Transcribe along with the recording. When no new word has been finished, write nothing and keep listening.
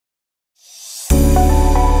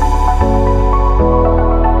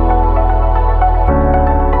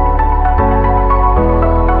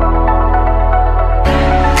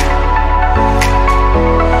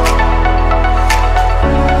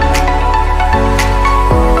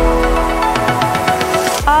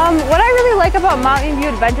about Mountain View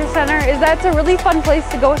Adventure Center is that it's a really fun place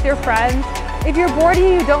to go with your friends. If you're bored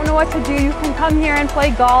and you don't know what to do, you can come here and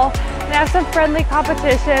play golf and have some friendly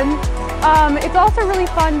competition. It's also really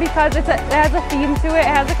fun because it has a theme to it.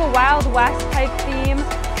 It has like a Wild West type theme,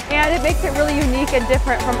 and it makes it really unique and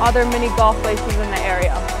different from other mini golf places in the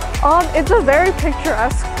area. It's a very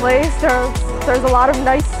picturesque place. There's a lot of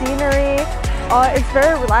nice scenery. It's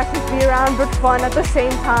very relaxing to be around, but fun at the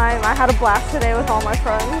same time. I had a blast today with all my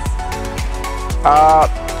friends.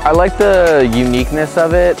 I like the uniqueness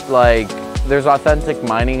of it. Like, there's authentic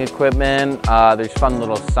mining equipment. There's fun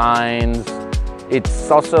little signs. It's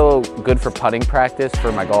also good for putting practice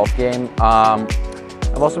for my golf game.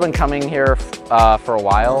 I've also been coming here for a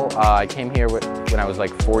while. I came here when I was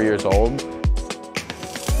like 4 years old.